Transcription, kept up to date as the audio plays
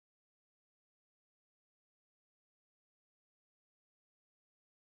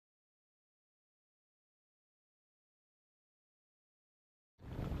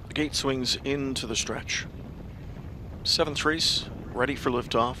The gate swings into the stretch. Seventh race, ready for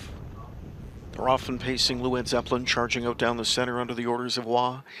liftoff. They're off and pacing. Lou Zeppelin charging out down the center under the orders of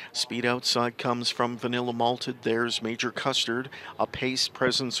Wah. Speed outside comes from Vanilla Malted. There's Major Custard. A pace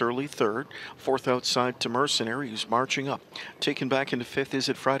presence early third. Fourth outside to Mercenary, who's marching up. Taken back into fifth is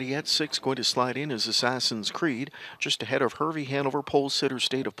It Friday at six. Going to slide in is Assassin's Creed. Just ahead of Hervey Hanover, Pole Sitter,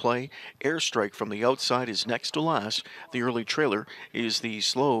 State of Play. Airstrike from the outside is next to last. The early trailer is the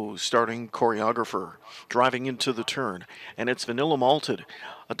slow starting choreographer. Driving into the turn, and it's Vanilla Malted.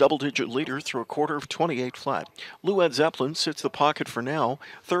 A double-digit leader through a quarter of 28 flat. Lou Zeppelin sits the pocket for now.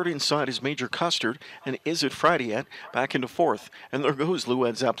 Third inside is Major Custard, and Is It Friday Yet back into fourth. And there goes Lou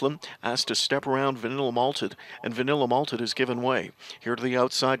Zeppelin, asked to step around Vanilla Malted, and Vanilla Malted has given way. Here to the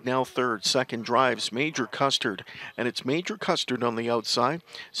outside now third. Second drives Major Custard, and it's Major Custard on the outside,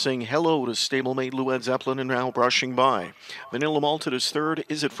 saying hello to stablemate Lou Zeppelin and now brushing by. Vanilla Malted is third.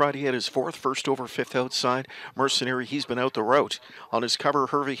 Is It Friday Yet is fourth. First over fifth outside. Mercenary, he's been out the route. On his cover,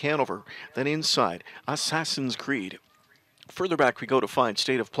 Hervey Hanover. Then inside, Assassin's Creed. Further back we go to find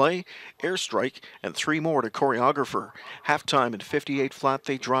State of Play, Airstrike, and three more to choreographer. Halftime at 58 flat,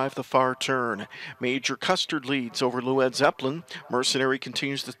 they drive the far turn. Major Custard leads over Lou Zeppelin. Mercenary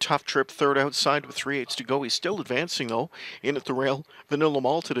continues the tough trip, third outside with 3/8 to go. He's still advancing though. In at the rail, Vanilla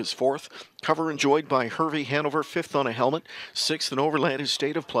Malted is fourth. Cover enjoyed by Hervey Hanover, fifth on a helmet. Sixth and overland is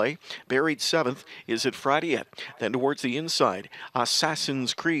State of Play. Buried seventh is It Friday Yet. Then towards the inside,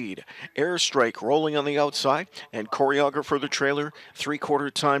 Assassin's Creed. Airstrike rolling on the outside, and choreographer the trailer, three-quarter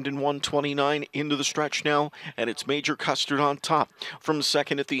timed in 1:29 into the stretch now, and it's Major Custard on top. From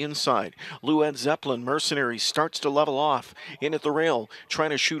second at the inside, Lou Zeppelin, Mercenary, starts to level off. In at the rail, trying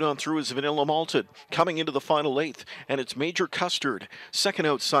to shoot on through is Vanilla Malted. Coming into the final eighth, and it's Major Custard. Second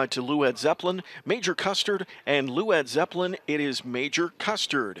outside to Lou Zeppelin, Major Custard, and Lou Zeppelin, it is Major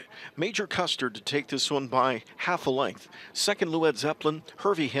Custard. Major Custard to take this one by half a length. Second, Lou Zeppelin,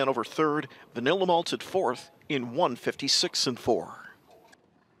 Hervey Hanover third, Vanilla Malted fourth, in 1:56 and 4.